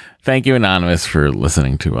 Thank you, Anonymous, for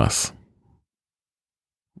listening to us.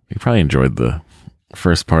 You probably enjoyed the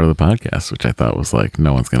first part of the podcast, which I thought was like,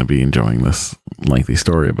 no one's going to be enjoying this lengthy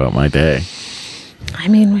story about my day. I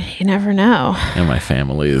mean, you never know. And my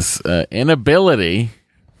family's inability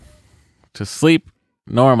to sleep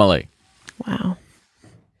normally. Wow.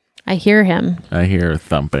 I hear him. I hear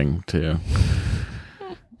thumping, too.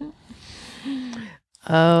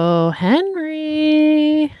 Oh,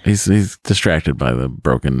 Henry. He's distracted by the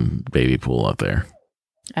broken baby pool out there.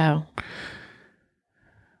 Oh.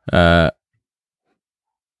 From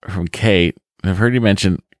Kate, I've heard you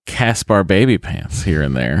mention Caspar Baby Pants here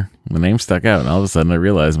and there. The name stuck out, and all of a sudden I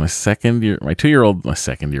realized my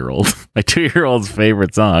two-year-old's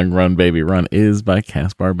favorite song, Run Baby Run, is by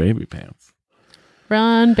Caspar Baby Pants.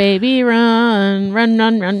 Run, baby, run. Run,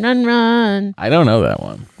 run, run, run, run. I don't know that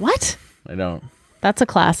one. What? I don't. That's a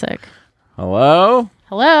classic. Hello?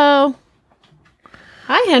 Hello.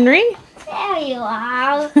 Hi, Henry. There you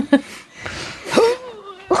are.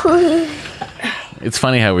 It's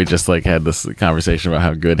funny how we just like had this conversation about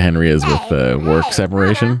how good Henry is with work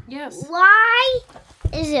separation. Yes. Why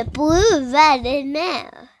is it blue, red, and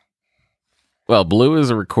there? Well, blue is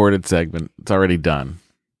a recorded segment. It's already done.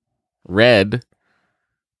 Red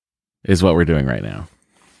is what we're doing right now.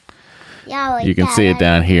 Yeah, like You can that, see it like-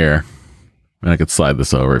 down here. And I could slide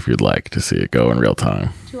this over if you'd like to see it go in real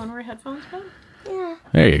time. Do you want to wear headphones, Ben? Yeah.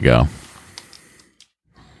 There you go.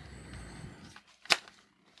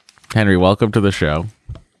 Henry, welcome to the show.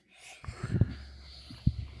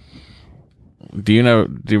 Do you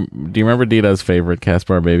remember Dita's favorite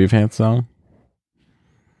Caspar Babypants song?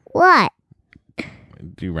 What?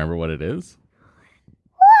 Do you remember what it is?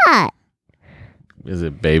 What? Is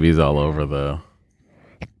it Babies All Over the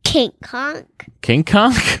King Kong. King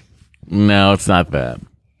Kong? No, it's not that.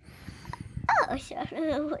 Oh,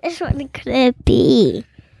 so which one could it be?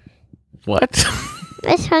 What?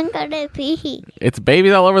 Which one could it be? It's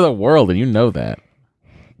Babies All Over the World, and you know that.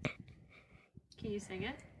 Can you sing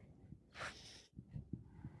it?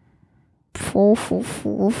 Foo, foo,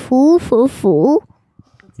 foo, foo, foo, foo.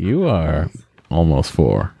 You are almost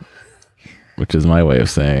 4, which is my way of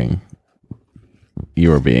saying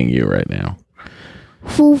you are being you right now.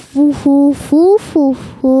 Foo, foo, foo, foo, foo,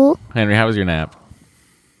 foo. Henry, how was your nap?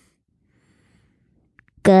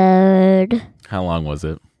 Good. How long was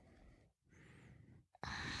it?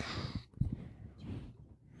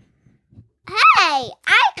 Hey,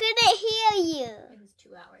 I couldn't hear you. It was 2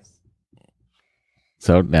 hours.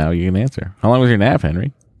 So now you can answer. How long was your nap,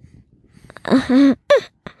 Henry?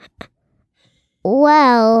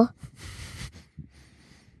 Well,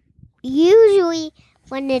 usually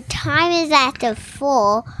when the time is at the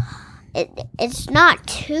full, it's not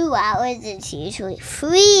 2 hours, it's usually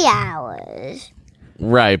 3 hours.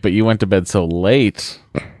 Right, but you went to bed so late.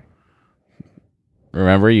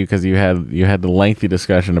 Remember you because you had the lengthy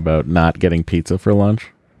discussion about not getting pizza for lunch.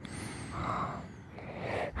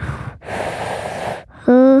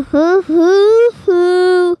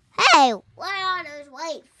 Hey, what are those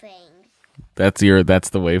white things? That's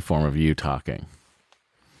the waveform of you talking.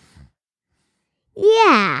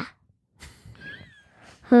 Yeah.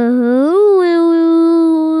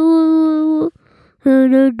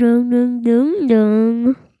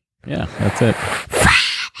 Yeah, that's it.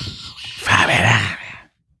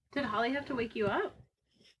 Did Holly have to wake you up?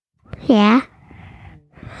 Yeah.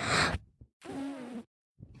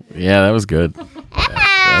 Yeah, that was good.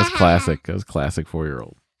 That was classic. That was classic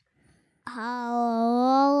 4-year-old.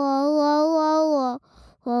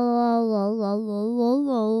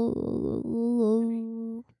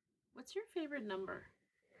 What's your favorite number?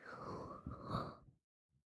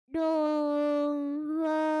 No,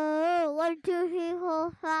 1, 2, 3,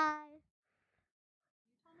 4, 5.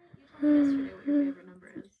 You told me yesterday what your favorite number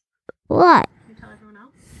is. What? Can you tell everyone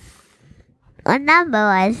else? What number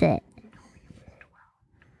was it?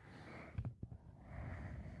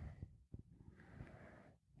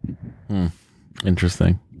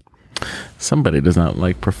 Interesting. Somebody does not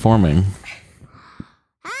like performing.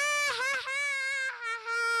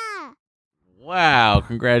 Wow,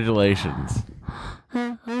 congratulations.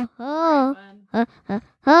 Oh. Ben,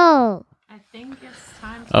 Oh. I think it's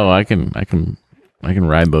time to... Oh, I can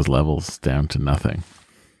ride those levels down to nothing.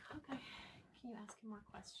 Okay. Can you ask me more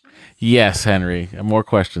questions? Yes, Henry. More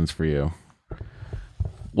questions for you.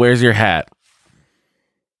 Where's your hat?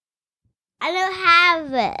 I don't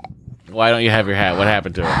have it. Why don't you have your hat? What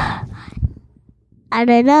happened to it? I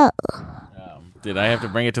don't know. Did I have to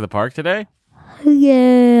bring it to the park today?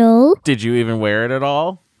 Yeah. Did you even wear it at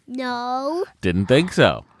all? No. Didn't think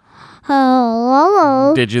so.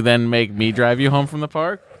 Hello. Did you then make me drive you home from the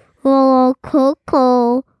park? Hello,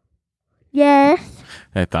 Coco. Yes.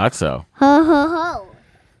 I thought so. Ho ho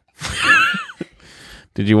ho.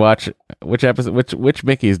 Did you watch which episode? Which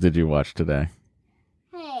Mickeys did you watch today?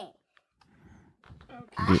 Hey.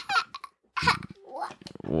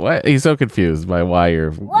 What? He's so confused by why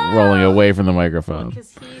you're rolling away from the microphone.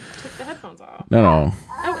 Because he took the headphones off. No.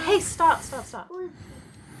 Oh, hey, stop.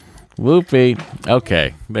 Whoopee.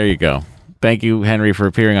 Okay, there you go. Thank you, Henry, for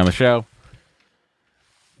appearing on the show.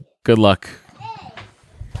 Good luck. Hey.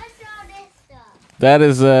 What's all this stuff? That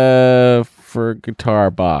is for guitar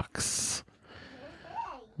box.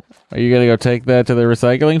 Are you gonna go take that to the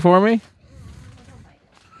recycling for me?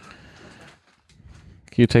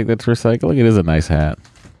 Can you take that to recycling? It is a nice hat.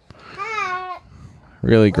 Hat.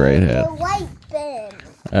 Really great The hat. white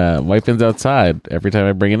bin. White bin's outside. Every time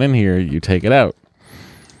I bring it in here, you take it out.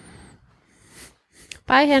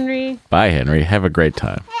 Bye, Henry. Bye, Henry. Have a great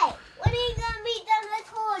time. Hey, when are you gonna be done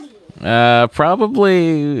recording?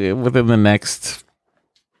 Probably within the next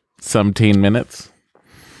some teen minutes.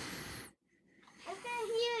 If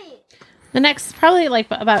The next, probably like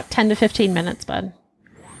about 10 to 15 minutes, bud.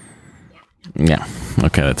 Yeah.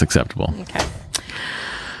 Okay, that's acceptable. Okay.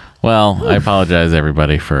 Well, I apologize,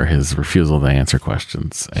 everybody, for his refusal to answer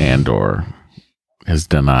questions and or his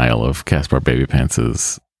denial of Caspar Baby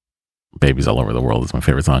Pants' Babies All Over the World is my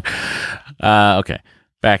favorite song. Okay.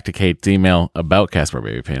 Back to Kate's email about Caspar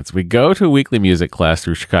Baby Pants. We go to a weekly music class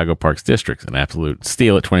through Chicago Parks Districts, an absolute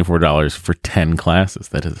steal at $24 for 10 classes.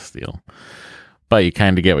 That is a steal. But you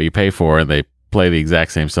kind of get what you pay for, and they play the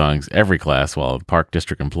exact same songs every class while the park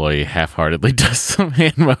district employee half-heartedly does some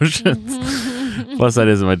hand motions. Plus, that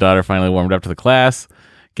is that my daughter finally warmed up to the class,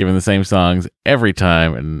 giving the same songs every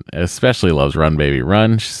time, and especially loves Run Baby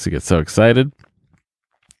Run. She gets so excited.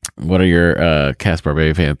 What are your Caspar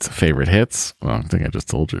Baby Pants favorite hits? Well, I think I just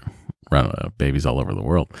told you. Run Babies All Over the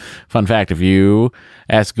World. Fun fact, if you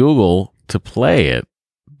ask Google to play it,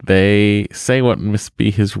 they say what must be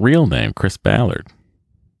his real name, Chris Ballard.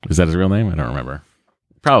 Is that his real name? I don't remember.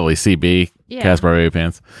 Probably CB, Yeah. Caspar Baby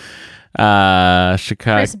Pants.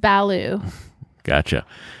 Chicago. Chris Ballou. Gotcha.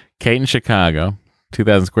 Kate in Chicago,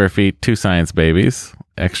 2,000 square feet, 2 science babies.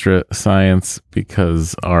 Extra science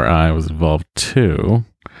because RI was involved too.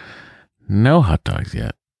 No hot dogs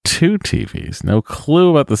yet. 2 TVs. No clue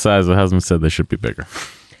about the size. The husband said they should be bigger.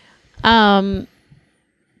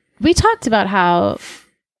 We talked about how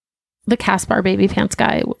the Caspar Baby Pants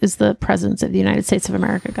guy is the President of the United States of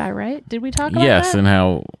America guy, right? Did we talk about Yes, that? and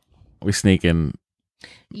how we sneak in.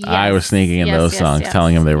 Yes. I was sneaking in those songs,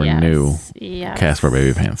 telling him they were new Yes. Caspar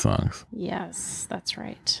Baby Pants songs. Yes, that's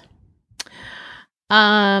right.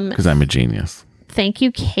 Because I'm a genius. Thank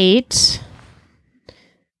you, Kate.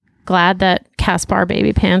 Glad that Caspar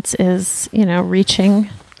Baby Pants is, reaching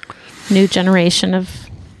new generation of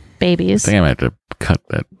babies. I think I might have to cut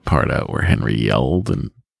that part out where Henry yelled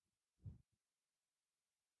and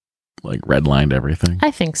like redlined everything.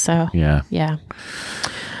 I think so. Yeah. Yeah.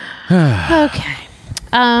 Okay.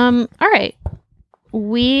 All right.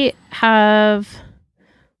 We have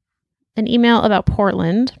an email about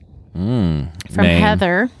Portland from Maine.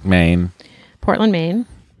 Heather, Maine. Portland, Maine.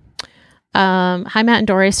 Hi, Matt and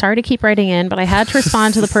Dory. Sorry to keep writing in, but I had to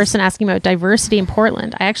respond to the person asking about diversity in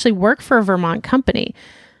Portland. I actually work for a Vermont company.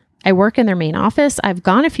 I work in their main office. I've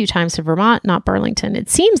gone a few times to Vermont, not Burlington. It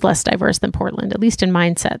seems less diverse than Portland, at least in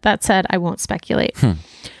mindset. That said, I won't speculate.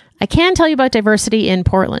 I can tell you about diversity in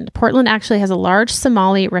Portland. Portland actually has a large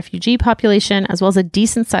Somali refugee population, as well as a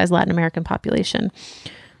decent-sized Latin American population.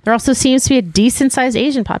 There also seems to be a decent-sized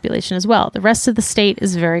Asian population as well. The rest of the state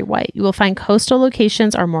is very white. You will find coastal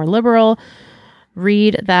locations are more liberal.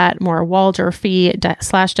 Read that more Waldorfy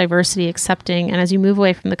 / diversity accepting. And as you move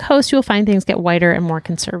away from the coast, you will find things get whiter and more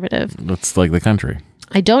conservative. That's like the country.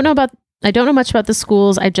 I don't know much about the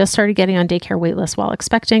schools. I just started getting on daycare waitlists while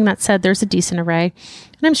expecting. That said, there's a decent array,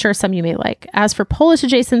 and I'm sure some you may like. As for Polish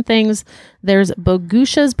adjacent things, there's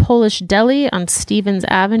Bogusha's Polish Deli on Stevens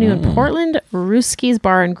Avenue in Portland, Ruski's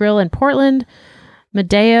Bar and Grill in Portland,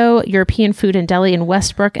 Medeo European Food and Deli in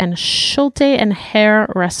Westbrook, and Schulte and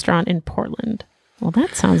Herr Restaurant in Portland. Well,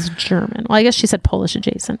 that sounds German. Well, I guess she said Polish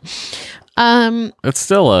adjacent. It's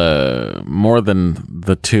still more than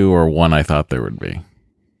the 2 or 1 I thought there would be.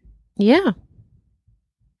 Yeah.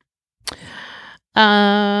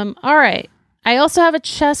 All right. I also have a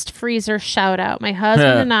chest freezer shout out. My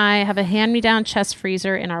husband and I have a hand-me-down chest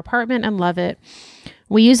freezer in our apartment and love it.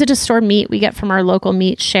 We use it to store meat we get from our local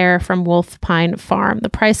meat share from Wolf Pine Farm. The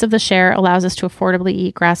price of the share allows us to affordably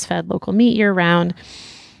eat grass-fed local meat year-round.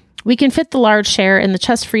 We can fit the large share in the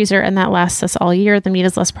chest freezer, and that lasts us all year. The meat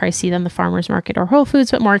is less pricey than the farmer's market or Whole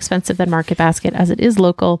Foods, but more expensive than Market Basket, as it is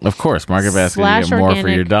local. Of course, Market Basket, you / get more for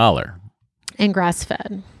organic your dollar. and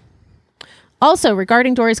grass-fed. Also,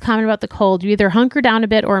 regarding Dory's comment about the cold, you either hunker down a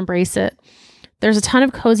bit or embrace it. There's a ton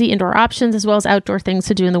of cozy indoor options as well as outdoor things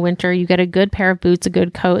to do in the winter. You get a good pair of boots, a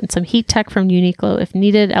good coat, and some heat tech from Uniqlo if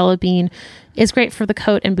needed. Ella Bean is great for the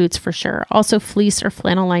coat and boots for sure. Also, fleece or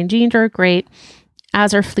flannel-lined jeans are great,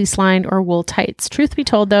 as are fleece-lined or wool tights. Truth be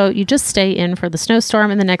told, though, you just stay in for the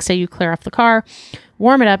snowstorm, and the next day you clear off the car,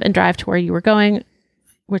 warm it up, and drive to where you were going,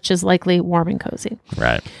 which is likely warm and cozy.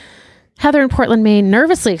 Right. Heather in Portland, Maine,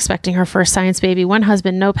 nervously expecting her first science baby. 1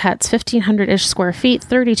 husband, no pets, 1,500-ish square feet,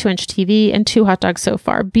 32-inch TV, and 2 hot dogs so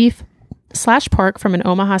far. Beef / pork from an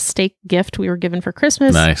Omaha steak gift we were given for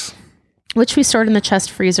Christmas, Nice. which we stored in the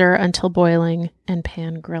chest freezer until boiling and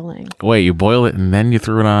pan grilling. Wait, you boil it and then you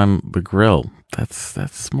threw it on the grill. That's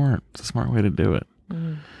smart. It's a smart way to do it.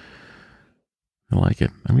 I like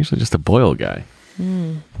it. I'm usually just a boil guy.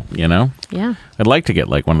 You know? Yeah. I'd like to get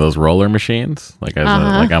like one of those roller machines, like I'm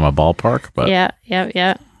a ballpark, but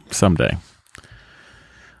Yeah. someday.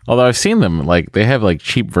 Although I've seen them, like, they have, like,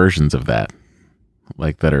 cheap versions of that.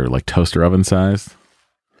 Like, that are, like, toaster oven sized.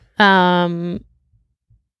 Really?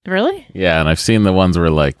 Yeah, and I've seen the ones where,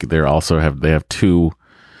 like, they have two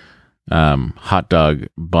hot dog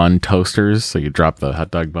bun toasters. So you drop the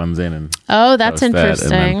hot dog buns in and oh, that's toast that,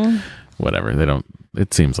 interesting. and then whatever. They don't,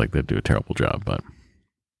 it seems like they do a terrible job, but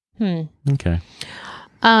okay.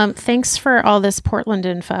 Thanks for all this Portland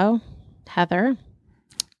info, Heather.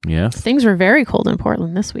 Yes. Things were very cold in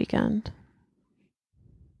Portland this weekend.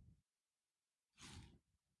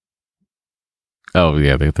 Oh,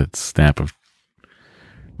 yeah, they got that snap of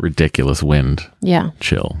ridiculous wind. Yeah.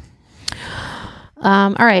 Chill.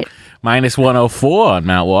 All right. Minus 104 on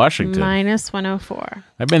Mount Washington. Minus 104.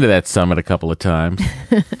 I've been to that summit a couple of times.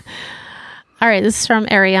 All right. This is from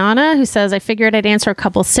Ariana, who says, I figured I'd answer a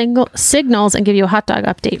couple signals and give you a hot dog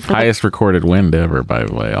update. For Highest recorded wind ever, by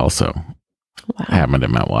the way, also. Wow. Happened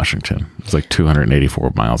in Mount Washington. It's like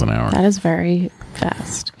 284 miles an hour. That is very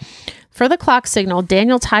fast. For the clock signal,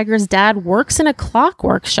 Daniel Tiger's dad works in a clock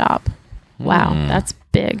workshop. Wow, that's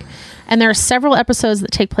big. And there are several episodes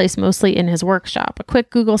that take place mostly in his workshop. A quick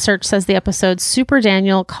Google search says the episodes Super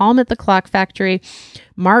Daniel, Calm at the Clock Factory,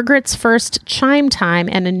 Margaret's First Chime Time,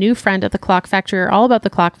 and A New Friend at the Clock Factory are all about the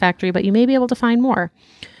clock factory, but you may be able to find more.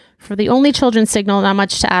 For the only children's signal, not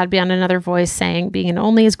much to add beyond another voice saying being an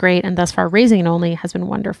only is great, and thus far raising an only has been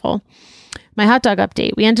wonderful. My hot dog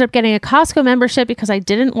update. We ended up getting a Costco membership because I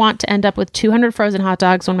didn't want to end up with 200 frozen hot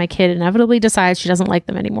dogs when my kid inevitably decides she doesn't like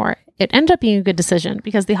them anymore. It ended up being a good decision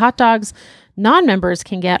because the hot dogs non-members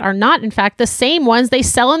can get are not, in fact, the same ones they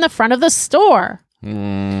sell in the front of the store. I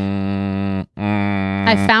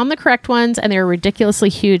found the correct ones and they were ridiculously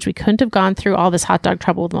huge. We couldn't have gone through all this hot dog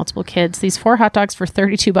trouble with multiple kids. These 4 hot dogs for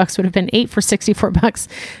 $32 would have been 8 for $64,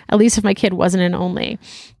 at least if my kid wasn't an only.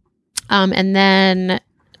 And then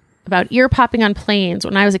about ear popping on planes.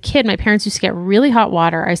 When I was a kid, my parents used to get really hot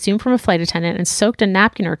water, I assume from a flight attendant, and soaked a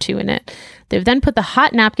napkin or two in it. They would then put the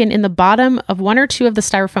hot napkin in the bottom of 1 or 2 of the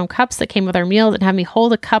styrofoam cups that came with our meals and have me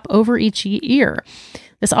hold a cup over each ear.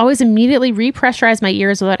 This always immediately repressurized my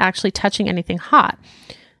ears without actually touching anything hot.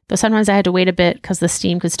 Though sometimes I had to wait a bit because the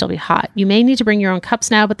steam could still be hot. You may need to bring your own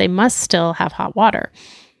cups now, but they must still have hot water.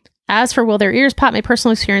 As for will their ears pop, my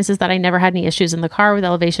personal experience is that I never had any issues in the car with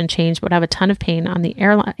elevation change, but would have a ton of pain on the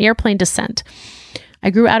airplane descent. I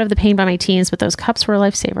grew out of the pain by my teens, but those cups were a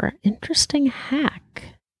lifesaver. Interesting hack.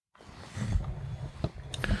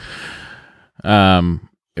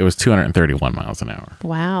 It was 231 miles an hour.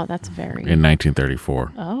 Wow, that's very... In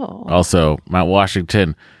 1934. Oh. Also, Mount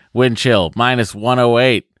Washington, wind chill, minus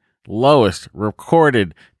 108. Lowest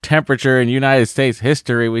recorded temperature in United States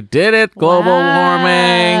history. We did it. Global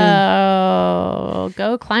warming. Oh,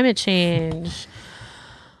 go climate change.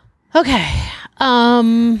 Okay.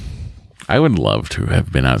 I would love to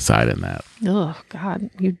have been outside in that. Oh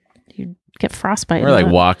God, you get frostbite. We're like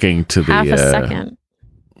walking to half the a second.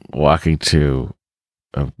 Walking to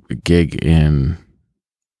a gig in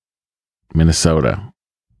Minnesota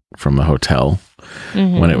from the hotel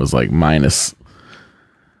when it was like minus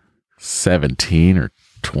 17 or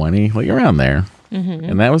 20, like around there.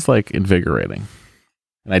 And that was like invigorating.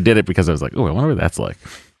 And I did it because I was like, oh, I wonder what that's like.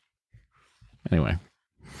 Anyway.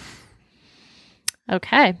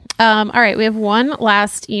 Okay. All right. We have one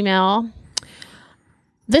last email.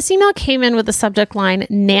 This email came in with the subject line,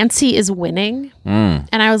 Nancy is winning. And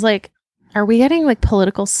I was like, are we getting like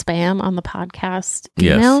political spam on the podcast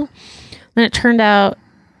email? Yes. Then it turned out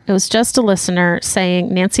it was just a listener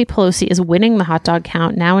saying Nancy Pelosi is winning the hot dog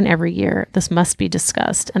count now and every year. This must be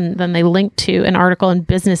discussed. And then they linked to an article in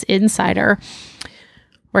Business Insider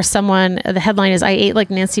where the headline is, I ate like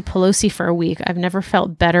Nancy Pelosi for a week. I've never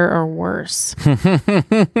felt better or worse. And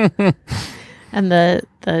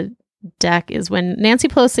the deck is when Nancy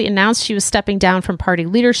Pelosi announced she was stepping down from party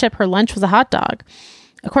leadership, her lunch was a hot dog.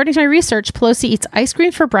 According to my research, Pelosi eats ice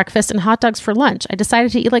cream for breakfast and hot dogs for lunch. I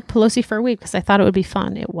decided to eat like Pelosi for a week because I thought it would be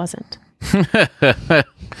fun. It wasn't.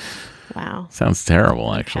 Wow. Sounds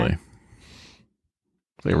terrible, actually.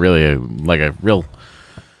 Like really a real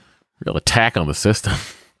attack on the system.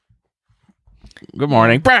 Good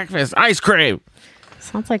morning. Breakfast, ice cream.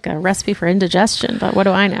 Sounds like a recipe for indigestion, but what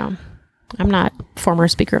do I know? I'm not former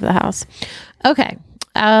Speaker of the House. Okay.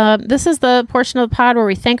 This is the portion of the pod where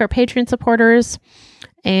we thank our Patreon supporters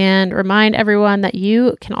and remind everyone that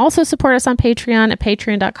you can also support us on Patreon at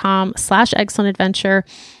patreon.com/excellentadventure.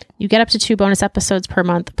 You get up to 2 bonus episodes per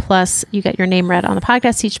month. Plus, you get your name read on the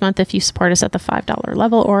podcast each month if you support us at the $5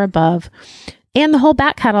 level or above. And the whole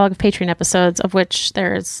back catalog of Patreon episodes, of which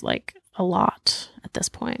there's like a lot at this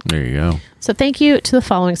point. There you go. So thank you to the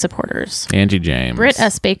following supporters. Angie James. Britt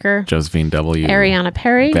S. Baker. Josephine W. Ariana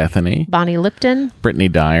Perry. Bethany. Bonnie Lipton. Brittany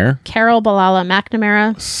Dyer. Carol Balala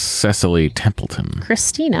McNamara. Cecily Templeton.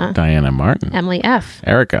 Christina. Diana Martin. Emily F.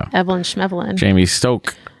 Erica. Evelyn Schmevelin. Jamie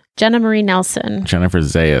Stoke. Jenna Marie Nelson. Jennifer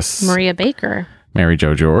Zayas. Maria Baker. Mary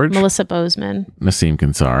Jo George. Melissa Bozeman. Nassim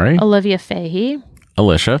Kansari. Olivia Fahey.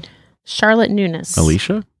 Alicia. Charlotte Nunes.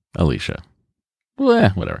 Alicia.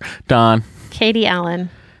 Bleh, whatever. Don. Katie Allen.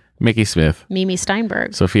 Mickey Smith. Mimi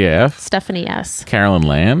Steinberg. Sophia F. Stephanie S. Carolyn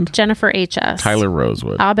Land. Jennifer H.S. Tyler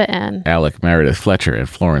Rosewood. Abba N. Alec Meredith Fletcher and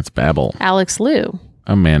Florence Babel. Alex Liu.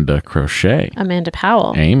 Amanda Crochet. Amanda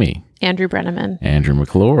Powell. Amy. Andrew Brenneman. Andrew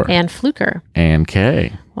McClure. Ann Fluker. Ann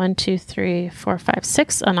Kay. 1, 2, 3, 4, 5,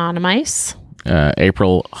 6. Anonymous.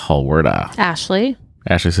 April Hallwarda. Ashley.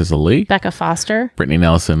 Ashley Cicely. Becca Foster. Brittany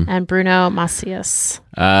Nelson. And Bruno Macias.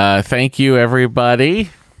 Thank you, everybody.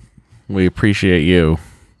 We appreciate you.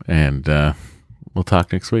 And we'll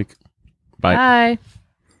talk next week. Bye. Bye.